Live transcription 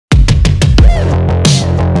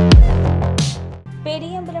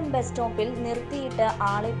Bus സ്റ്റോപ്പിൽ നിർത്തിയിട്ട്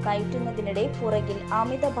ആളെ കയറ്റുന്നതിനിടെ പുറകിൽ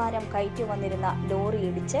അമിതഭാരം കയറ്റി വന്നിരുന്ന ലോറി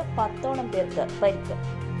ഇടിച്ച് 10ഓളം പേർക്ക് പരിക്ക്.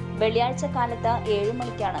 വെള്ളിയാഴ്ച കാലത്ത് 7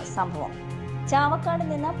 മണിക്കാണ് സംഭവം. ചാവക്കാട്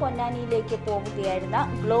നിന്ന് പൊന്നാനിയിലേക്ക് പോവുകയായിരുന്ന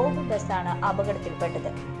ഗ്ലോബ് ബസ്സാണ്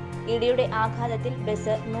അപകടത്തിൽപ്പെട്ടത്. ഇടിയുടെ ആഘാതത്തിൽ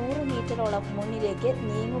ബസ് 100 മീറ്ററോളം മുന്നിലേക്ക്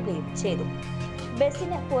നീങ്ങുകയും ചെയ്തു.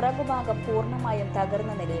 ബസിന് പുറകുഭാഗം പൂർണ്ണമായും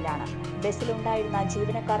തകർന്ന നിലയിലാണ്. ബസ്സിലുണ്ടായിരുന്ന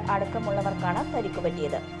ജീവനക്കാർ അടക്കമുള്ളവർക്കാണ്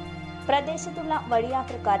പരിക്കുപറ്റിയത്. പ്രദേശത്തുള്ള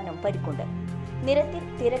വഴിയാത്രക്കാരനും പരിക്കുണ്ട്. നിരത്തിൽ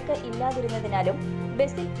തിരക്ക് ഇല്ലാതിരുന്നതിനാലും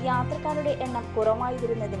ബസ്സിൽ യാത്രക്കാരുടെ എണ്ണം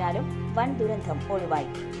കുറവായിരുന്നതിനാലും വൻ ദുരന്തം ഒഴിവായി.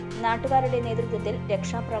 നാട്ടുകാരുടെ നേതൃത്വത്തിൽ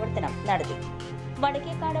രക്ഷാപ്രവർത്തനം നടത്തി.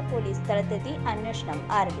 വടക്കേക്കാട് പോലീസ് സ്ഥലത്തെത്തി അന്വേഷണം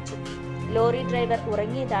ആരംഭിച്ചു. ലോറി ഡ്രൈവർ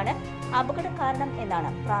ഉറങ്ങിയതാണ് അപകട കാരണം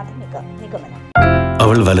എന്നാണ് പ്രാഥമിക നിഗമനം.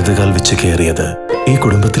 അവൾ വലതുകാൽ വെച്ച് കയറിയത് ഈ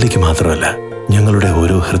കുടുംബത്തിലേക്ക് മാത്രമല്ല, ഞങ്ങളുടെ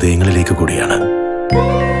ഓരോ ഹൃദയങ്ങളിലേക്ക് കൂടിയാണ്.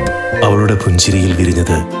 അവളുടെ പുഞ്ചിരിയിൽ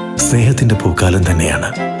വിരിഞ്ഞത് സ്നേഹത്തിന്റെ പൂക്കാലം തന്നെയാണ്.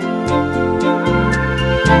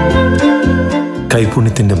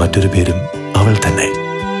 കൈപുണ്യത്തിന്റെ മറ്റൊരു പേരും അവൾ തന്നെ.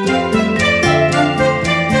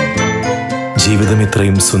 ജീവിതം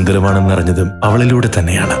ഇത്രയും സുന്ദരമാണെന്നറിഞ്ഞതും അവളിലൂടെ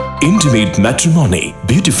തന്നെയാണ്. Intimate matrimony,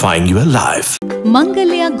 beautifying your life.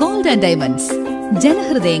 Mangalya gold and diamonds.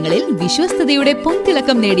 ജനഹൃദയങ്ങളിൽ വിശ്വസ്തയുടെ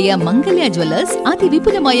പൊൻതിളക്കം നേടിയ മംഗല്യ ജ്വല്ലേഴ്സ്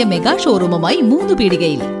അതിവിപുലമായ മെഗാ ഷോറൂമുമായി 3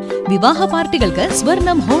 പീടികയിൽ. വിവാഹ പാർട്ടികൾക്ക്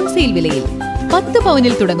സ്വർണം ഹോൾസെയിൽ വിലയിൽ. 10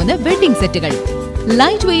 പവനിൽ തുടങ്ങുന്ന വെഡിംഗ് സെറ്റുകൾ,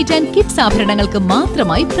 ലൈറ്റ് വെയ്റ്റ് ആൻഡ് കിഡ്സ് ആഭരണങ്ങൾക്ക്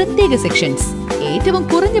മാത്രമായി പ്രത്യേക സെക്ഷൻസ്. ഏറ്റവും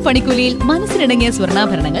കുറഞ്ഞ പണിക്കൂലിയിൽ മനസ്സിനിണങ്ങിയ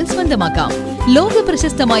സ്വർണ്ണാഭരണങ്ങൾ സ്വന്തമാക്കാം. ലോക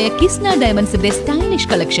പ്രശസ്തമായ കിസ്ന ഡയമണ്ട്സിന്റെ സ്റ്റൈലിഷ്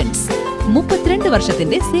കളക്ഷൻസ്. 32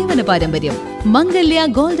 വർഷത്തിന്റെ സേവന പാരമ്പര്യം. മംഗല്യ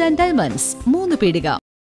ഗോൾഡ് ആൻഡ് ഡയമണ്ട്സ്, 3 പീടിക.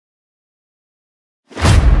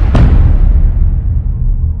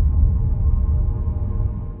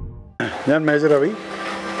 ഞാൻ മേജർ രവി.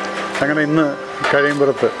 അങ്ങനെ ഇന്ന്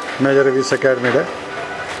കഴിയുമ്പുറത്ത് മേജർ രവീസ് അക്കാഡമിയുടെ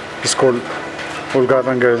സ്കൂൾ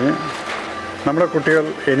ഉദ്ഘാടനം കഴിഞ്ഞ് നമ്മുടെ കുട്ടികൾ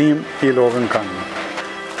ഇനിയും ഈ ലോകം കാണുന്നു.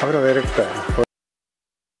 അവരെ വരട്ടെ.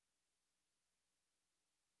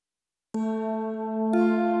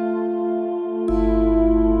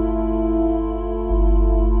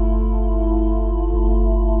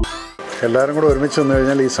 എല്ലാവരും കൂടെ ഒരുമിച്ച് വന്നു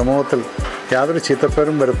കഴിഞ്ഞാൽ ഈ സമൂഹത്തിൽ യാതൊരു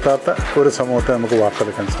ചീത്തപ്പേരും വരുത്താത്ത ഒരു സമൂഹത്തെ നമുക്ക്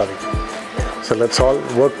വാർത്തെടുക്കാൻ സാധിക്കും. So let's all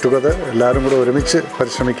work together. എല്ലാവരും കൂടെ ഒരുമിച്ച്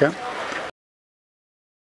പരിശ്രമിക്കാം.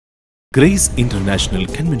 Grace International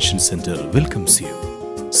Convention Center welcomes you.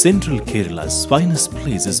 Central Kerala's finest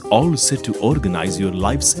place is all set to organize your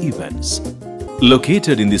life's events.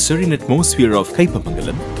 Located in the serene atmosphere of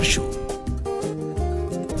Kaipamangalam, Thrissur.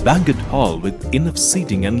 Banquet hall with enough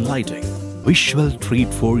seating and lighting. Visual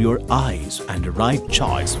treat for your eyes and a right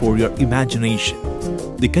choice for your imagination.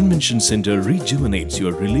 The convention center rejuvenates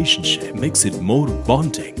your relationship, makes it more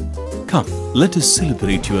bonding. Come, let us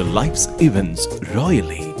celebrate your life's events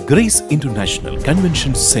royally. Grace International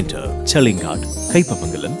Convention Center, Chalingad,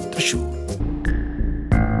 Kaipamangalam, Thrissur.